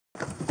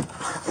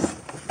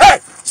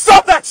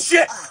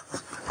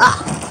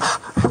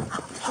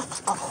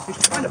He's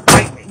trying to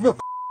bite me.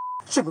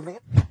 Superman.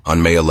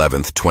 On May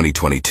 11th,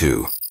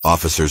 2022,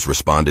 officers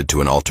responded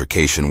to an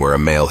altercation where a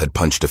male had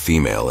punched a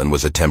female and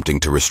was attempting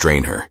to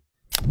restrain her.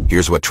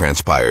 Here's what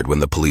transpired when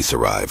the police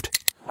arrived.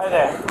 Hi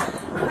there.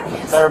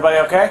 Is everybody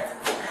okay?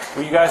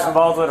 Were you guys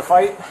involved with a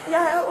fight?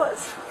 Yeah, it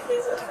was.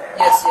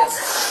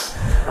 Yes.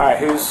 Alright,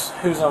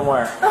 who's on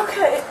where?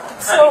 Okay,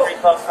 so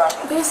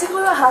basically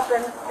what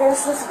happened,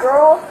 there's this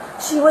girl,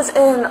 she was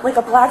in like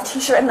a black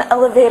t-shirt in the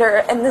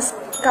elevator, and this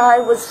guy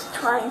was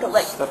trying to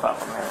like... Step up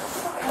from here.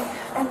 Okay,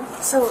 and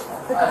so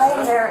the guy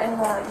in there in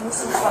the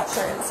UC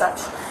sweatshirt and such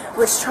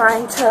was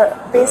trying to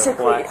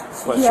basically... Black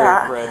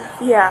sweatshirt, red.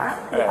 Yeah.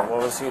 Okay,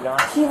 what was he doing?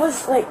 He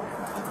was like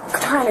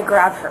trying to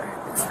grab her.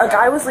 A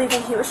guy was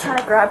leaving, he was trying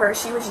to grab her,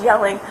 she was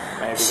yelling,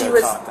 she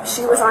was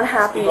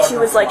unhappy, she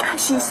was like,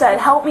 she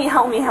said, help me,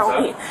 help me, help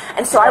me.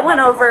 And so I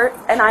went over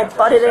and I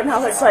butted in, I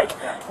was like,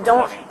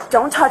 don't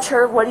touch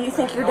her, what do you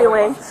think you're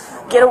doing?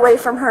 Get away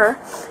from her.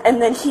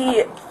 And then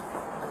he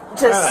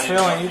just... I have a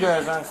feeling you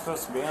guys aren't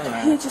supposed to be in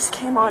there. He just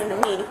came on to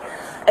me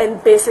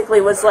and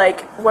basically was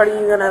like, what are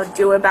you gonna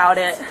do about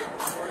it?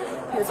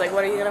 He was like,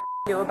 what are you gonna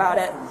do about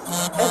it?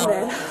 And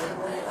then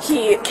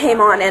he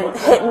came on and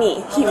hit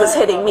me. He was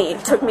hitting me. He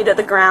took me to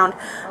the ground.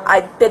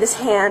 I bit his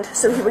hand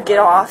so he would get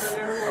off,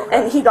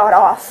 and he got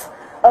off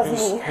of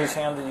me. Whose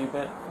hand did you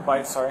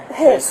bite? Sorry.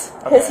 His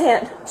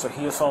hand. So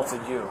he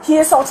assaulted you. He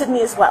assaulted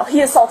me as well. He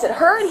assaulted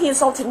her and he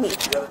assaulted me.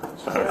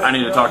 I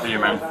need to talk to you,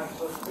 man.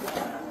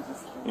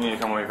 You need to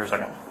come away for a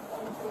second.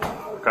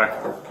 Okay.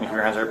 Can you keep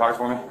your hands in your pockets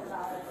for me?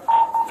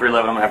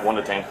 311. I'm gonna have one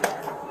detained.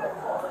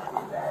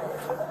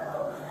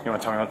 You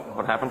want to tell me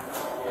what happened?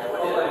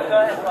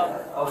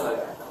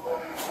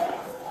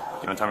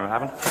 You want to tell me what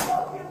happened?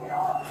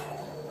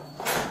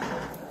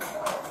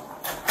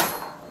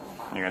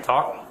 You gonna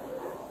talk?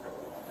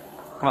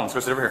 Come on, let's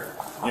go sit over here.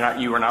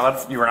 You are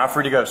not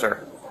free to go, sir.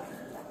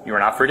 You are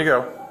not free to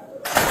go.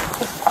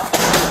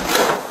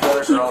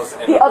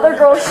 The other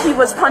girl, she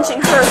was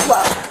punching her as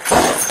well.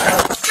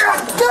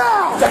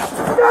 Down!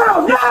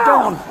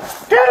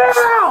 Get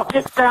out!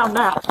 Get down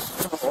now.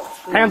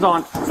 Hands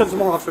on. Send some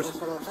more officers.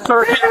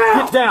 Sir,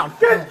 get down.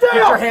 Get down! Get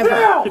your hands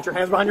down. Get your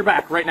hands behind your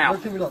back right now.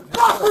 Get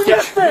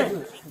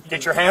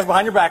Get your hands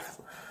behind your back.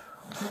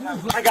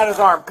 I got his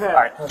arm. Good. All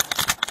right.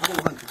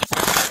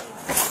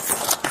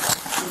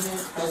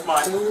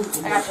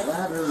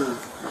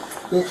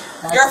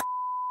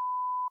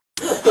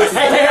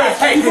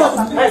 Hey,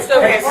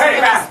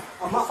 man.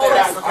 I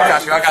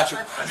got you.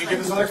 Let me get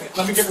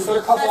this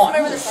other couple on.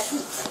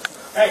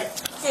 Hey,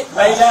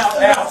 lay down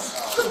now.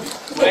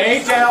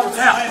 Lay down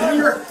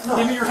now.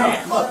 Give me your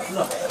hand.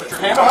 Put your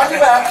hand behind your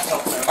back.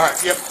 All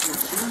right, yep.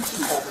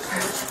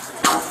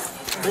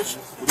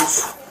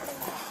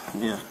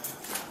 Yeah.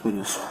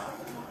 Goodness.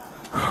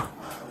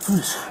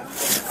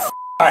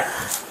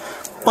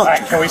 All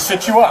right, can we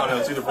sit you up?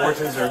 It's either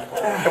Borton's or...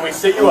 Can we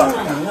sit you up?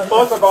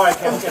 Both of our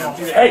hands.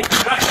 Hey,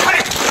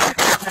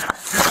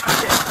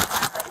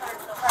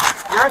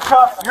 you're in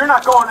cuffs. You're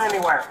not going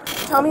anywhere.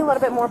 Tell me a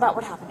little bit more about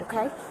what happened,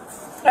 okay?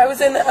 I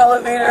was in the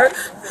elevator.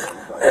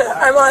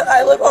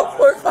 I live on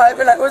floor 5,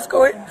 and I was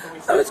going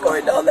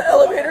down the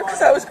elevator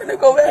because I was going to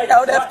go back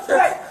out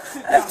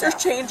after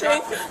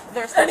changing.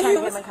 And he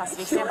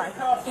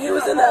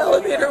was in the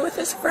elevator with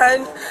his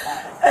friend,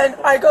 and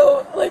I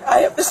go, like, I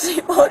have the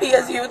same body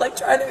as you, like,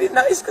 trying to be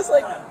nice because,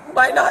 like,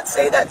 why not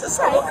say that to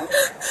someone?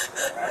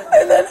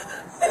 And then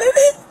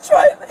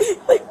he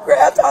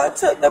grabbed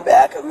onto the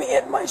back of me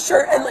and my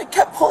shirt and like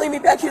kept pulling me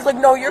back. He was like,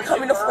 no, you're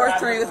coming to floor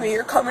 3 with me.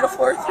 You're coming to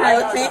floor 3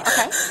 with me.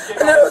 Okay.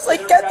 And then I was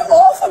like, get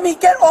off of me.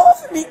 Get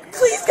off of me.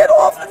 Please get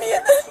off of me.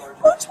 And then he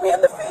punched me in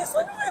the face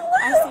like,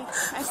 I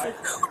see.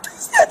 Who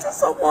does that to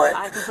someone?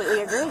 I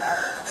completely agree.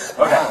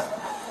 Okay.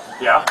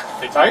 Yeah?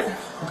 Stay tight?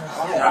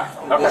 Yeah.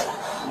 Okay.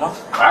 All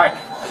right.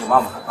 Hey,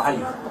 Mama, behind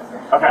you.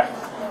 Okay.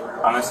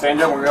 I'm going to stand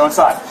up and we're going to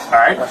go inside. All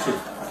right? You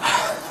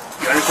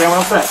understand what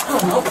I'm saying?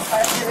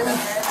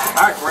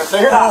 All right, we're going to stay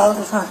here now. We're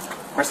going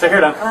to stay here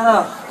then.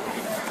 All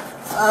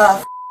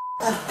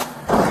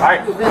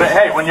right, but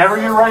hey, whenever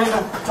you're ready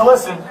to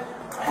listen,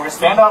 we're going to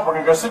stand up, we're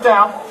going to go sit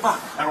down,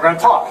 and we're going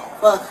to talk.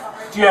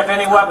 Do you have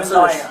any weapons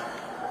on you?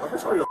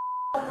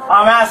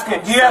 I'm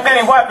asking, do you have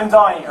any weapons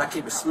on you? I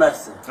keep it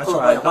smashing. That's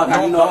right.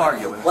 Don't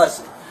argue with it.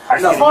 Listen.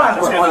 No, fine.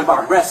 It's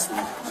about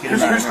wrestling.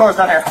 Who's close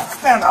down here?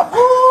 Stand up.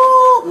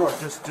 Woo!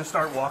 Just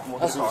start walking.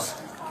 We'll talk.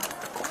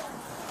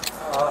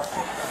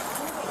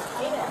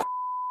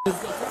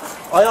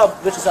 Oh, y'all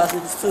bitches out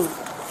here too.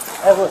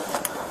 Hey, look.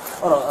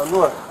 Hold on,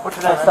 Lord. What's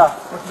your name? Stop.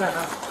 What's your name?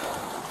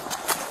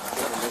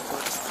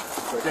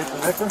 Jason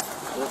Nixon?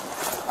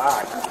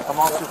 Alright, come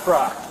on to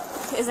Fry.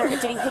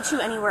 Did he hit you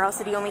anywhere else?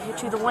 Did he only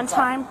hit you the one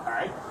time?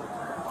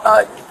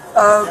 I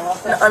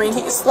mean,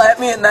 he slapped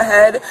me in the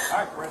head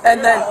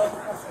and then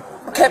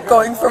kept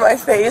going for my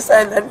face,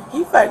 and then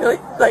he finally,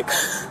 like,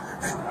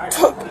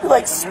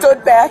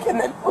 stood back and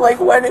then, like,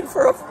 went in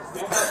for a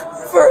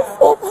for a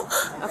full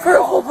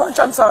punch.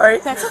 I'm sorry.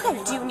 That's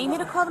okay. Do you need me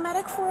to call the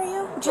medic for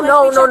you? Do you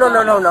No. like to be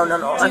checked out? No.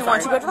 Do you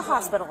want to go to the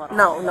hospital at all?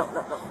 No.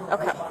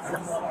 Okay.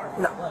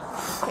 No.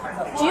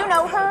 Do you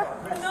know her?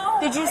 No.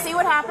 Did you see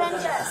what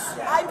happened? Yes.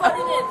 I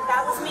butted in.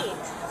 That was me.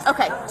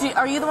 Okay.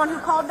 Are you the one who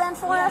called then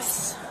for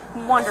us?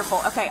 Wonderful.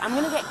 Okay, I'm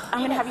gonna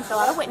have you fill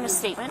out a witness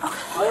statement. I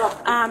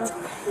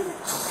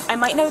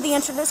might know the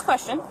answer to this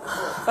question,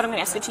 but I'm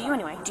gonna ask it to you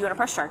anyway. Do you want to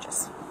press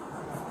charges?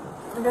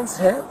 Against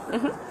him?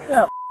 Mm-hmm.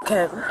 Yeah.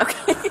 Okay.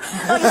 Okay.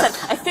 Like I said,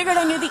 I figured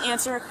I knew the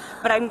answer,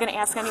 but I'm gonna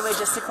ask anyway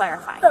just to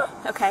clarify.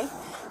 Okay.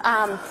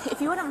 If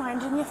you wouldn't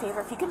mind doing me a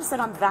favor, if you could just sit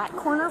on that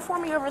corner for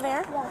me over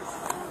there.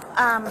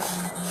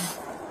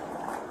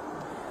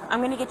 I'm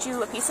going to get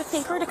you a piece of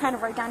paper to kind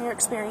of write down your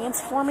experience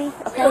for me,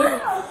 okay?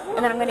 And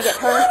then I'm going to get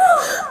her.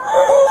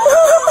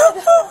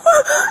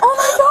 Oh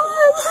my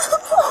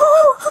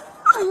God!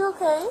 Are you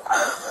okay?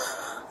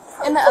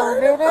 In the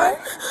elevator?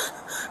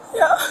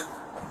 Yeah.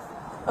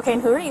 Okay,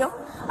 and who are you?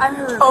 I'm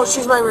her roommate. Oh,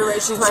 she's my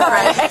roommate. She's my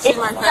friend. She's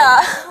my friend.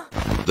 Yeah.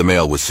 The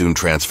male was soon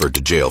transferred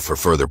to jail for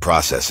further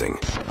processing.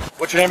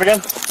 What's your name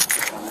again?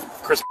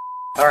 Chris.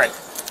 All right.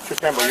 Chris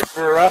Campbell, you're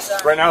under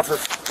arrest right now for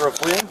a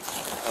fleeing.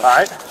 All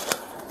right.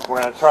 We're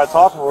going to try to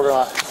talk, and we're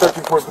going to search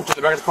you for put you in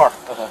the back of the car.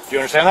 Okay. Do you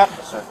understand that?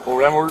 Yes, sir. Well,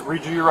 then we'll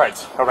read you your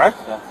rights. Okay?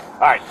 Yeah. All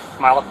right.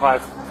 My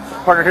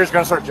partner here is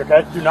going to search you,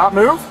 okay? Do not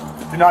move.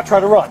 Do not try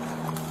to run.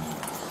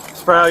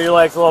 Spread out your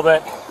legs a little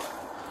bit.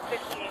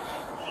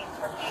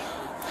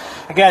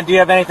 Again, do you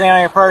have anything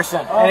on your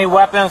person? Any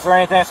weapons or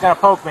anything that's going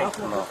to poke me?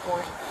 No.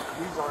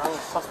 These are all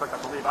suspect, I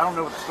believe. I don't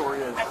know what the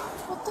story is.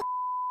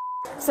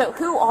 So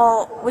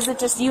was it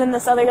just you and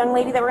this other young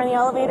lady that were in the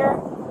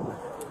elevator?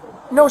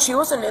 No, she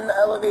wasn't in the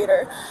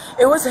elevator.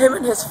 It was him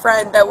and his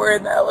friend that were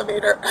in the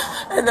elevator.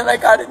 And then I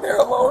got in there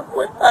alone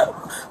with them.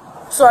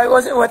 So I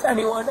wasn't with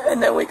anyone.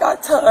 And then we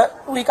got to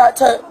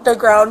the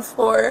ground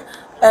floor,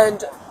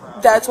 and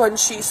that's when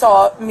she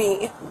saw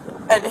me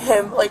and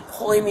him like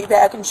pulling me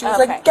back, and she was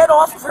like, "Get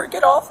off of her,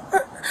 get off of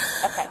her."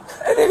 Okay.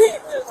 And then he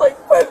just like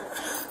went.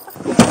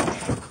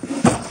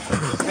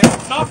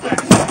 Stop that!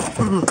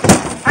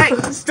 Hey,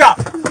 stop!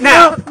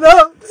 Now!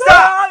 No!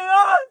 Stop!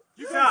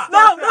 You stop!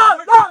 No!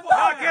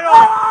 Knock it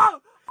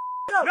off!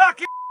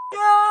 Knock it!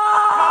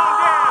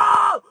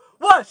 Calm down!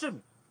 What? Shoot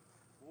me.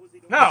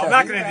 No, I'm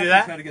not going to do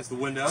that. Against the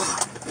window.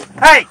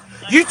 Hey,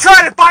 you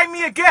try to bite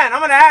me again, I'm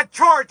going to add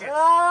charges.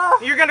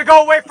 You're going to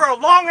go away for a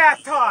long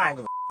ass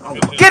time.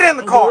 Get in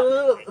the car.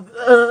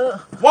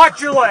 Watch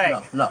your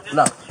leg. No.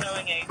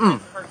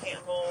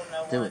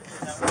 Do it.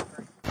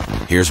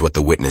 Here's what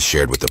the witness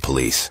shared with the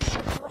police.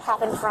 What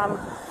happened from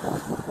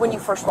when you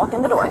first walked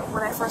in the door?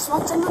 When I first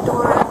walked in the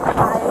door,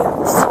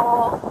 I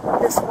saw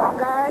this one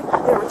guy.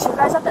 There were two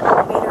guys at the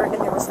elevator, and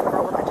there was the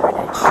girl with the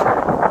tie-dye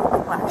shirt, the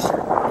black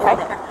shirt, in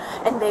there.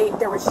 And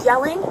there was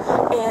yelling,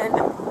 and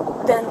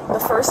then the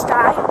first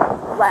guy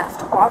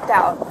left, walked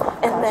out,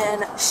 and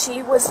then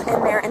she was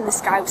in there, and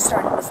this guy was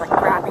like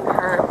grabbing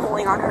her,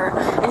 pulling on her,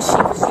 and she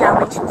was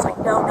yelling. She was like,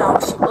 no.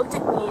 She looked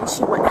at me, and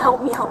she went,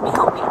 help me.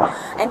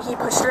 And he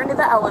pushed her into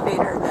the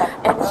elevator,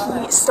 and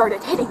he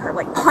started hitting her,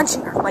 like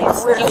punching her, like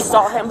literally. You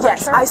saw him punch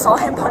Yes, her? I saw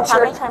him punch her.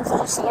 How many times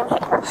did you see him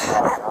hit her?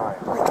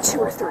 Like 2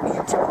 or 3.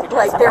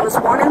 Like there was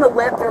one in the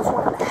lip, there was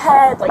one in the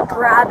head, like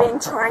grabbing,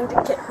 trying to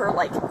get her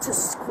like to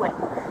squint,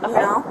 you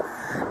know?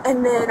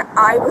 And then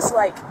I was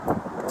like,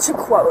 to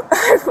quote,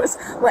 I was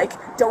like,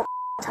 don't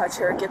touch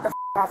her, get the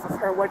off of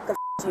her, what the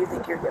do you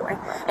think you're doing?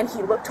 And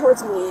he looked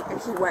towards me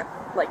and he went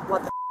like,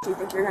 what the do you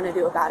think you're gonna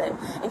do about it?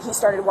 And he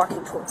started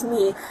walking towards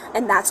me,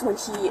 and that's when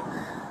he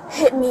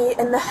hit me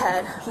in the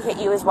head. He hit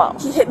you as well?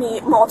 He hit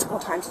me multiple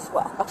times as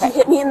well. Okay. He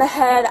hit me in the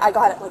head, I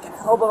got it like an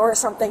elbow or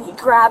something, he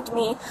grabbed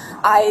me,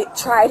 I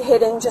tried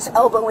hitting, just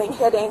elbowing,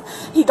 hitting,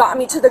 he got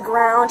me to the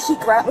ground, he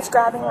was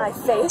grabbing my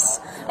face,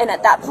 and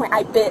at that point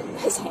I bit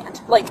his hand.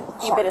 Like,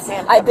 you bit his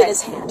hand? I bit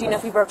his hand. Do you know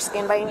if he broke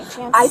skin by any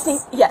chance? I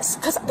think, yes,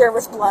 because there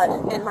was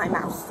blood in my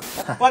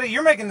mouth. Buddy,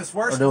 you're making this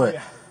worse. Do it.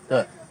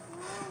 Do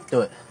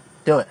it.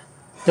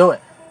 I'm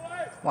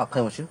not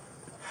playing with you.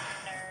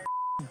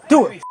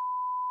 Do it.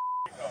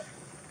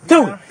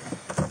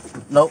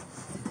 Nope.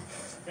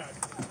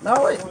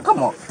 No, wait.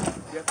 Come on.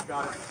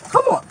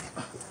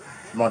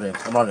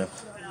 LeBron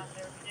James.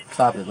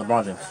 Stop it.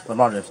 LeBron James.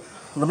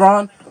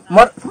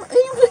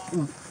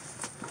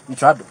 You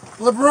tried to.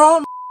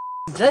 LeBron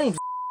James.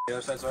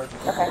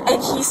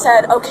 And he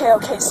said,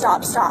 okay,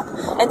 stop.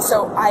 And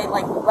so I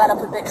like let up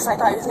a bit because I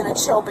thought he was gonna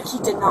chill, but he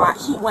did not.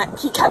 He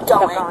kept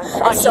going.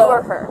 On so, you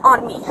or her?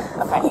 On me.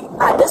 Okay.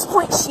 At this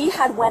point, she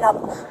had went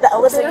up. The So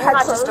elevator you're had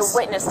not closed. just a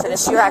witness to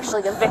this, you're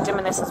actually a victim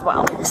in this as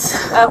well? Yes.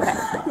 Okay.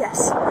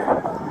 Yes.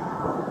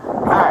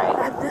 Alright.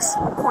 At this this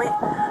point,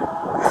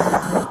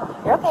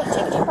 you're okay.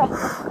 Take a deep breath.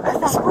 at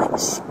this point,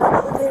 the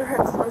elevator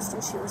had closed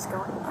and she was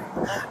going.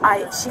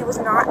 She was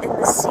not in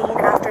the scene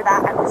after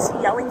that. I was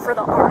yelling for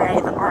the RA.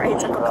 The RA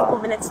took a couple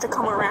minutes to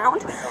come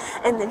around,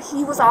 and then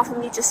he was off of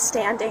me just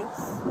standing.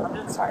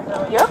 Sorry.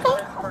 You're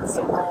okay. That's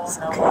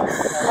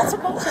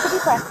okay. Take a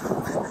deep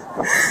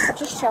breath.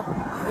 Just chill.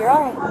 You're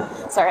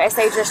alright. Sorry, I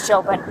say just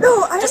chill, but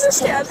No, I just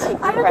understand. Take a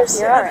deep I breath.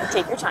 understand. You're alright.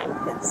 Take your time.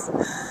 Yes.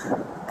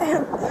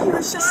 And he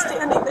was just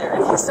standing there,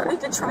 and he started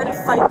to try to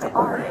fight the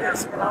RA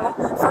as well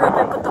for a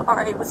bit, but the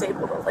RA was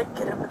able to like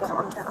get him to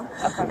calm down.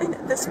 Okay. And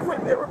at this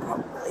point, there were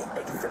probably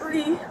like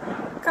 3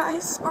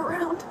 guys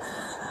around.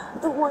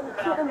 The one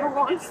kid in the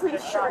long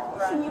sleeve shirt,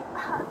 he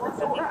had the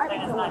door. I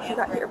don't know when he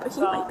got here, but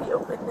he might be a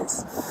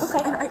witness.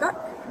 Okay. And I got.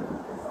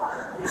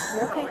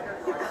 You're okay.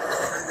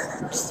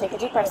 Just take a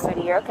deep breath,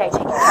 sweetie. You're okay.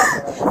 Take your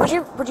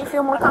time. Would you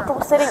feel more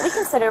comfortable sitting? We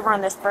can sit over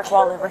on this brick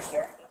wall over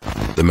here.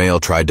 The male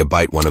tried to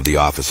bite one of the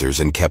officers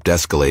and kept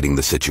escalating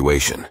the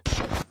situation.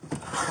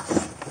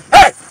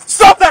 Hey!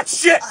 Stop that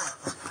shit!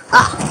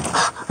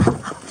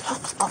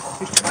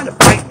 He's trying to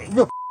bite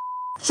me.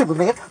 Stupid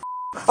man.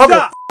 Stop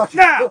now! Stop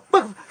now!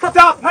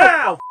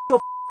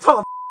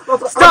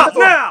 Stop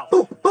now!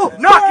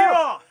 Knock it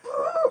off!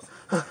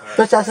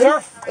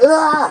 Sir?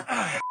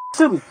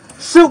 Shoot me.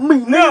 Shoot me,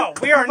 nigga. No,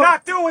 we are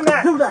not doing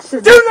that. Do that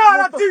shit. Do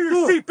not undo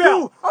your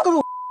seatbelt. I don't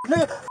know,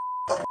 nigga.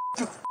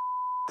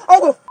 I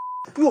don't know.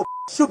 You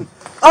shoot me.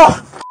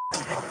 Oh.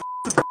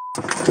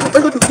 I'm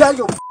gonna do that,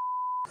 yo.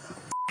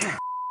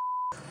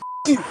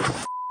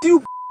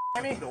 You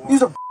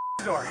use a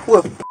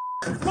what?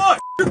 Foot!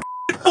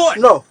 Foot!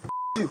 No.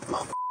 You.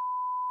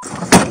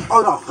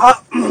 Oh no.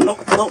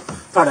 No.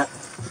 Try that.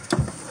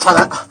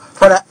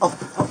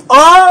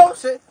 Oh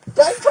shit.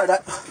 Yeah, try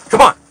that.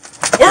 Come on.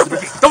 Work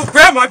with me. Don't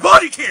grab my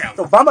body cam.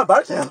 Don't buy my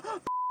body cam.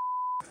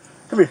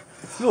 Come here.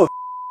 You a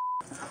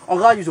oh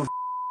God, you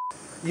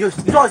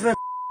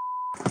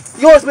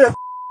always been a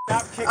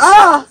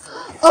ah!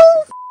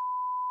 Oh!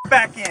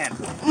 Back in.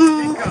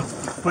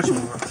 Push him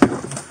over.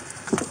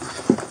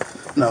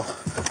 No.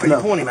 Are you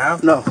pulling him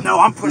out? No. No,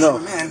 I'm pushing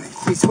him in.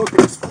 He's hooking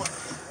his foot.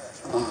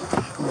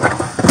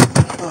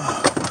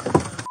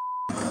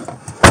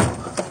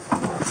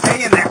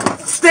 Stay in there.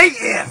 Stay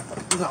in.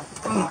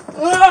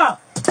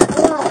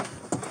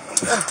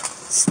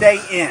 Stay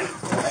in.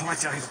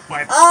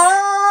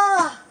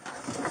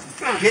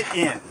 Get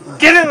in.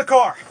 Get in the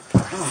car.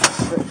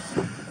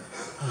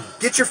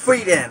 Get your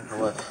feet in.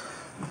 What?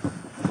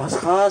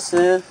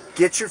 Wisconsin.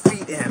 Get your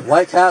feet in.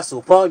 White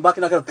Castle. Probably not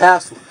gonna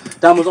pass.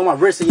 Diamonds on my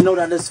wrist, so you know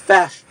that it's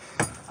fashion.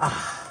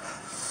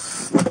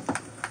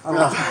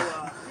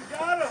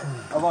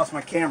 I lost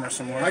my camera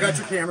somewhere. I got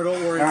your camera,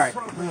 don't worry. All right.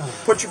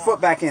 Put your foot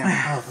back in.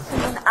 And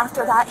then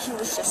after that, he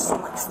was just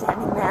like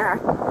standing there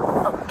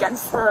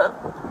against the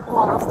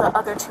wall of the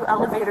other 2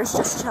 elevators,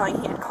 just chilling.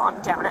 He had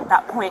calmed down at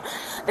that point.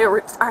 There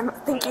were, I'm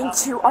thinking,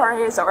 2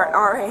 RAs or an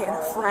RA and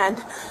a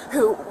friend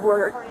who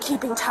were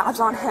keeping tabs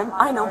on him.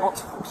 I know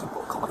multiple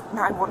people called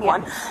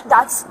 911.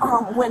 That's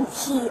when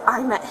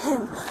I met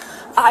him.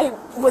 I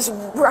was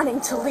running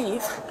to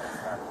leave.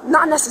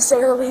 Not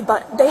necessarily,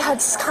 but they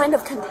had kind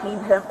of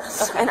contained him.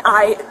 Okay. And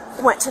I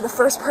went to the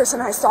first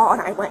person I saw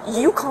and I went,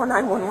 you call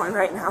 911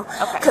 right now.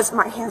 Because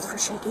my hands were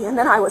shaky, and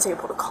then I was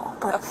able to call.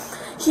 But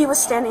he was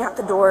standing at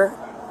the door,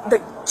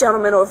 the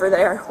gentleman over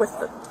there with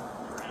the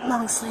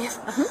long sleeve.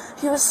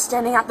 He was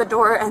standing at the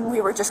door, and we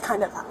were just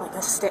kind of at like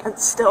a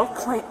standstill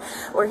point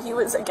where he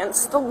was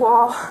against the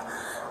wall.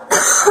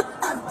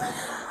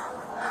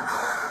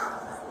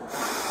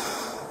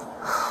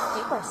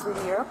 Deep breath,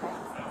 sweetie. You're okay.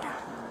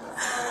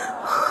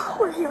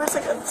 Where he was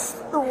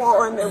against the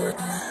wall, and there were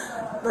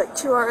like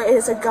 2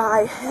 RAs, a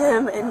guy,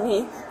 him, and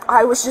me.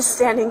 I was just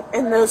standing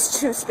in those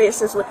 2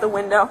 spaces with the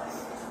window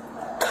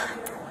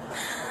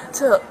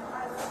to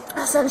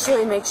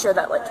essentially make sure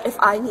that like if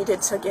I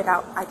needed to get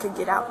out, I could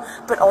get out,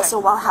 but also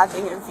while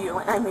having a view,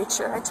 and I made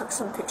sure I took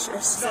some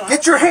pictures.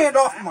 Get your hand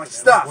off my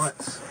stuff.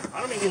 I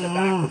don't mean get in the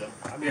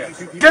back with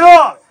him. Get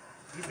off!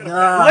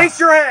 Release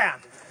your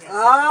hand!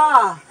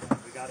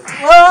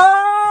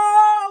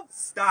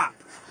 Stop.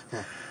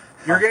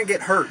 You're gonna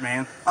get hurt,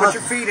 man. Put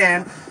your feet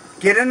in.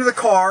 Get into the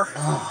car.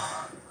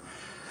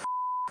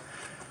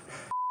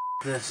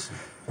 This.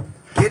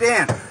 Get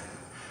in.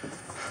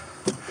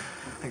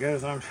 I got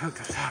his arms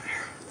hooked up top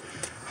here.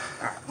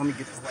 Alright, let me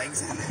get his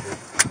legs in.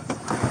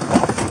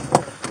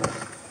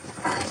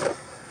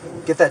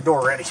 Get that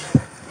door ready.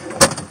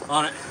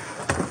 On it.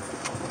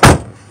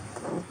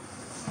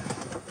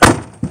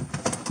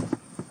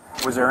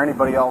 Was there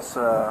anybody else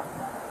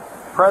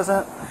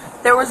present?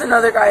 There was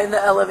another guy in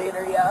the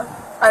elevator, yeah.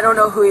 I don't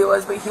know who he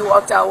was, but he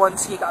walked out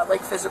once he got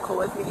like physical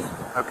with me.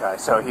 Okay,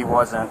 so he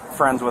wasn't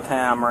friends with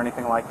him or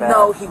anything like that?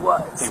 No, he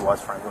was. He was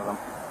friends with him.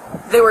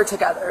 They were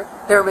together.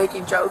 They were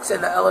making jokes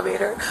in the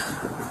elevator.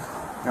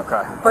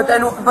 Okay. But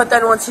then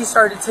once he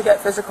started to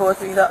get physical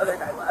with me, the other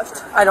guy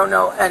left. I don't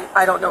know, and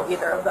I don't know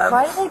either of them.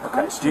 Why did they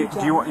punch Do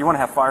you want to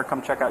have fire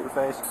come check out your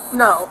face?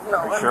 No,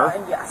 Are you I'm sure?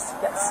 fine. Yes,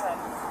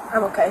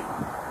 I'm okay.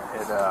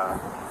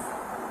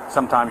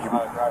 sometimes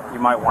you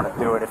might want to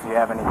do it if you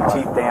have any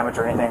teeth damage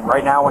or anything.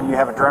 Right now, when you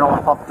have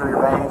adrenaline pumping through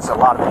your veins, a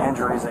lot of the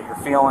injuries that you're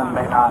feeling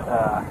may not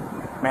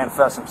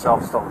manifest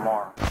themselves till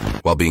tomorrow.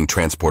 While being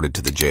transported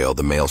to the jail,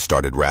 the male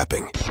started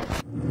rapping.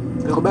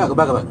 Go back.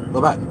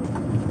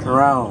 Turn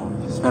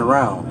around. Spin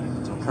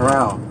around. Turn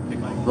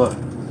around. Look.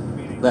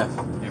 Left.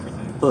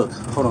 Hook.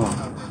 Hold on.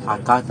 I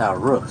got that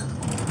rook.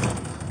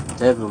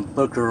 Devin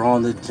Booker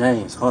on the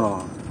James. Hold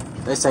on.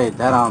 They say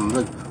that I'm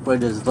where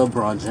does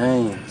LeBron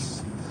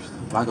James?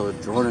 Michael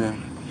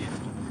Jordan.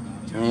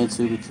 And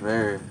to be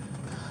fair,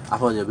 I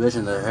put your bitch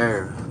in the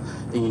air.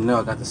 And you know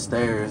I got the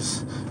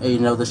stairs. And you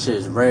know this shit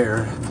is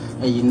rare.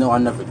 And you know I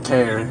never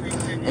care.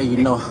 And you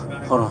know,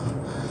 hold on.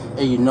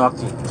 And you know I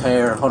can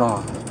tear. Hold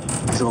on.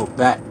 Drill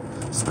back.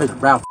 Split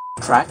around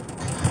track.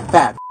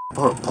 Fat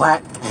or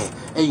black. Hey.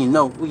 And you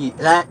know we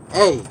that.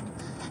 Hey.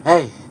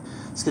 Hey.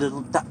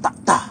 Skittle da da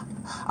da.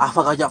 I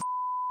fuck out your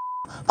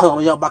put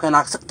on your back and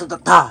I suck da da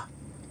da.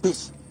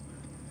 Bitch.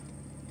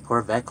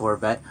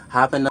 Corvette.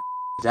 Hop in the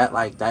jet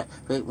like that.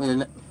 Before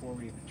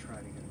we even try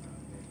to get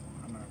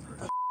I'm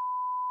gonna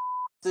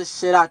this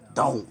shit I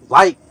don't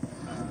like.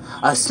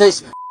 I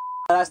snitch.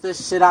 That's the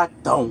shit I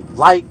don't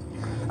like.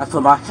 I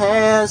put my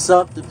hands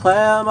up to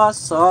play my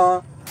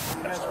song.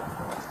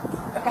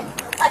 Okay.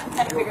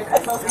 I figured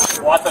that.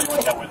 Well, I thought you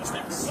would get witness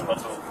statements. That's what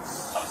I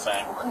was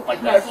saying.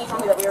 Like no, that. he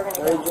told me that we were going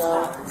to go.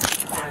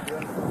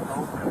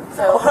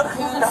 So, we're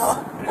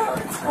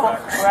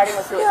already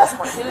through at this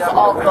point. Who's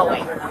all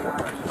going?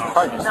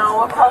 No,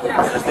 we're probably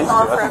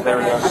gone for a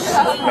minute.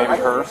 Maybe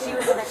her. She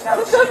was a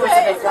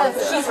victim.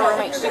 She's a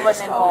roommate. She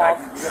wasn't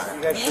involved.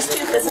 These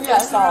two physically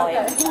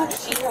solid.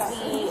 She's the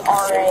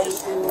RA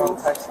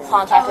who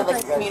contacted the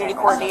community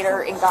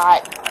coordinator and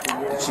got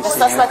the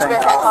suspect's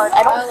verified card.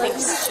 I don't think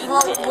she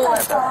did.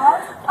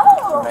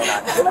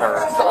 And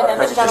then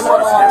the gentleman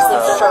with the long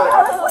sleeve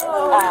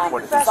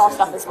shirt saw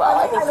stuff as well.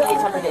 I think he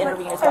attempted to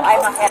intervene as well. I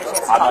have not had a chance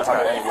to talk to her.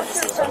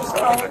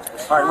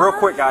 All right, real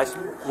quick, guys.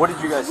 What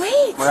did you guys?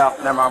 Wait. Well,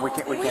 never mind. We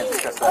can't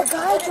discuss that.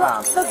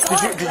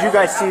 Did you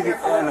guys see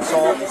an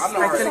assault?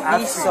 I think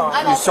we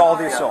saw. You saw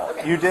the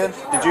assault. You did?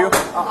 Did you?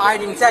 I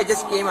didn't say. I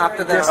just came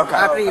after the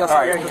after he was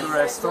scared to the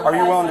rest. Are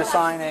you willing to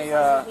sign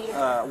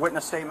a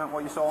witness statement?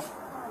 What you saw?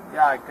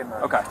 Yeah, I can.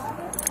 Okay.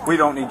 We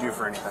don't need you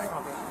for anything.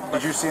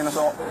 Did you see an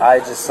assault? I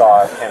just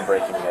saw him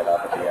breaking it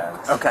up at the end.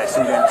 Okay,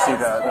 so you didn't see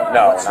the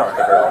no, start. not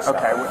the girls.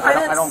 Okay,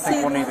 I don't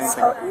think we'll need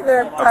anything.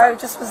 Either. I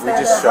just was there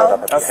we just to showed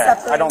help. up at the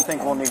Okay, I don't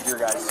think we'll need your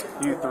guys.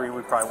 You three,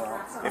 we probably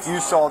won't. If you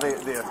saw the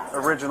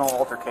original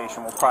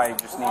altercation, we'll probably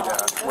just need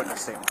a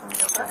witness statement from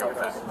you. Okay, go with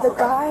that. The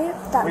guy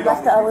that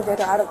left the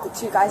elevator out of the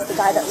two guys, the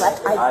guy that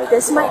left,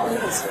 this might be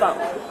his phone.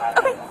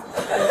 Okay.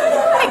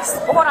 Thanks.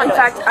 Well, hold on. In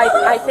fact,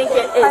 I think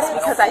it is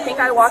because I think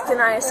I walked in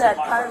and I said,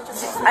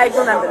 I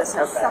remember this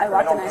now. I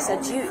walked in and I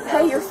said,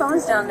 hey, your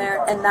phone's down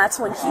there, and that's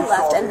when he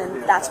left, and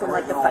then that's when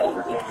like the fighting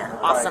began.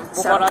 Awesome.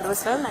 We'll hold on to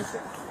his phone then.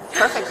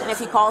 Perfect. And if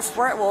he calls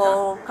for it,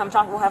 we'll come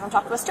talk. We'll have him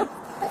talk to us too.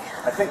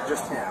 I think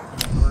just him.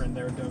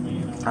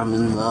 I'm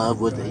in love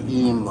with the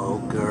emo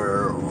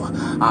girl.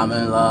 I'm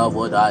in love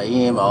with the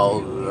emo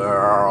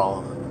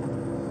girl.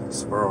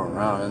 Swirl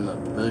around in the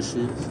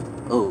bushes.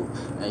 Oh,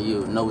 and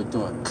you know we're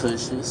doing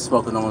cushions.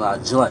 Smoking on our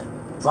joint.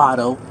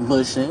 Vado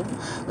mushing.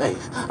 Hey,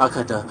 I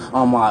cut the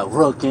on my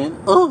rookin'.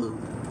 Oh.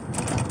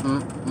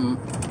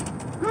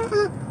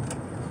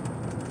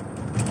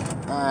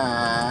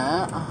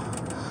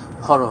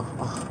 Hold on.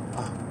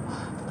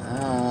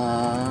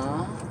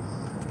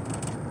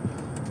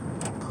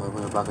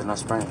 Put it back in that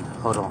spring.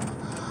 Hold on.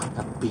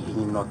 That beat,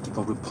 you know, keep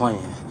on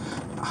replaying.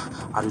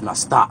 I do not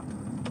stop.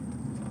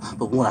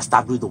 But when I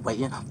stop, do the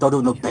waiting. Don't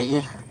do no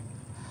baiting.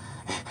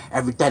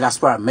 Every day that's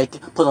where I make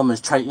it. Put them in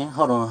trading.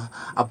 Hold on.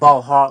 I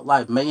ball hard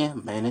like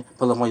man.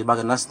 Pull up on your back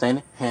and not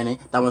standing. Handy.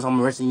 That was on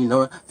my wrist and you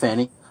know it.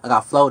 Fanny. I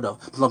got flow though.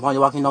 Pull up on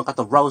your back, you know I got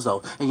the rose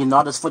though. And you know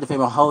I just 40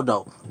 favorite hoe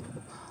though.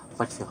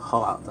 Fight the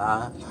hoe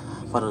outside.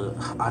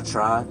 I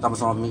tried. That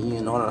was on me,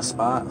 you know that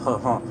spot.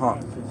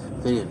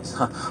 Videos.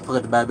 Look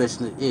at the bad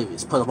bitch in the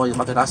ears. Pull up on your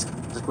back and that's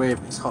the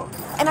gravies.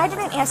 And I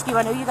didn't ask you.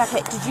 I know you got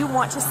hit. Did you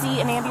want to see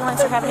an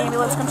ambulance or have an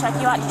ambulance come check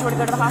you out? Did you want to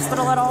go to the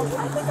hospital at all?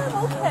 I think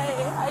I'm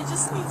okay. I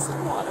just need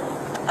some water.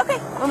 Okay.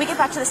 When we get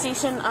back to the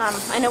station,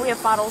 I know we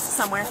have bottles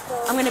somewhere.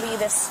 I'm going to be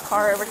this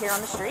car over here on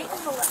the street.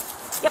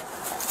 Yep.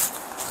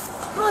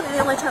 Well, the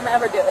only time I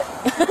ever do it.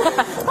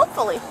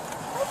 Hopefully.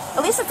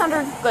 At least it's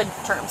under good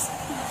terms.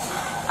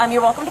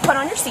 You're welcome to put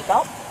on your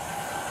seatbelt.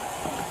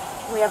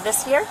 We have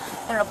this here,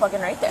 and it'll plug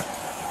in right there.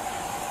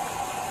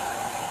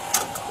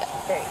 Yep,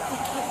 there you go.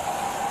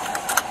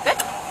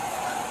 Good.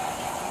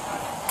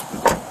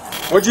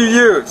 What'd you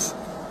use?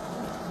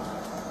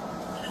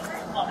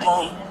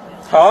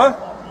 Huh?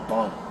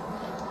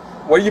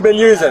 What have you been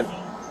using?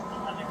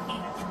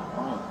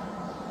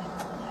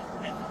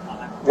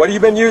 What have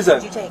you been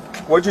using? What'd you take?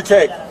 What'd you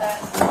take?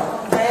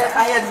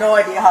 I had no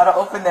idea how to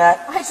open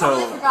that. I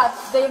totally forgot.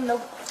 They have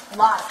no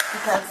lock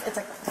because it's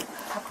like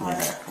a car.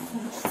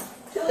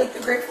 Do you like the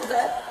Grateful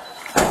Dead?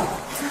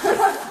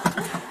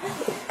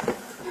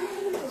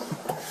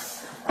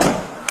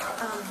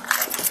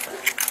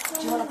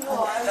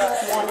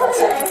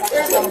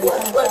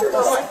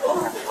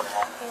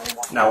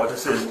 Now, what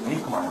this is, you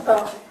come on.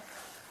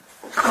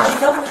 Can you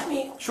come with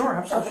me? Sure,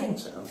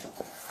 absolutely.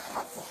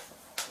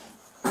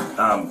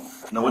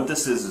 Now, what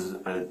this is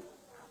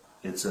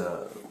it's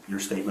your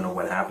statement of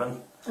what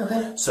happened.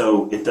 Okay.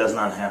 So it does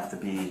not have to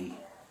be,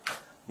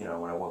 you know,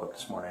 when I woke up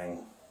this morning,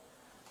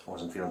 I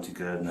wasn't feeling too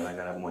good, and then I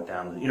got up and went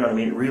down. You know what I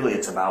mean? Really,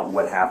 it's about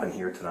what happened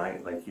here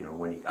tonight. Like, you know,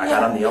 when I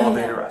got on the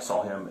elevator, I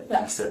saw him, and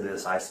he said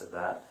this, I said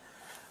that.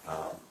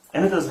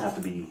 And it doesn't have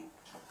to be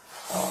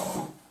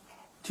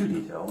too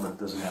detailed. It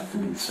doesn't have to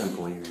be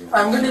simply. You know,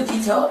 I'm going to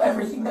detail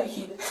everything that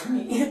he did to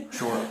me.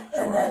 Sure.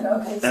 And then,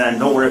 okay. And then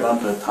don't worry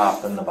about the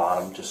top and the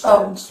bottom. Just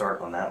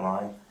start on that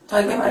line. Do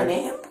I get my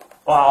name?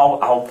 Well,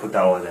 I'll put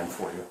that all in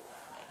for you.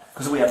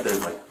 Because we have to,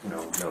 like, you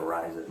know,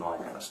 notarize it and all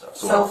that kind of stuff.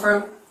 So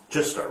from...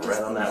 Just start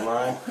right on that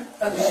line.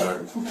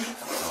 Okay.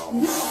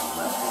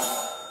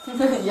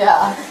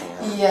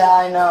 Yeah,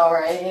 I know,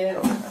 right?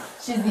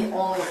 She's the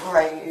only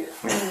right.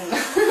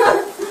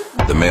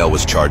 The male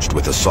was charged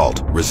with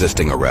assault,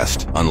 resisting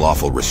arrest,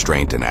 unlawful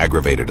restraint, and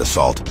aggravated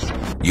assault.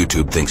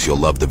 YouTube thinks you'll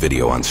love the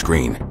video on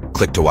screen.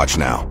 Click to watch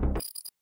now.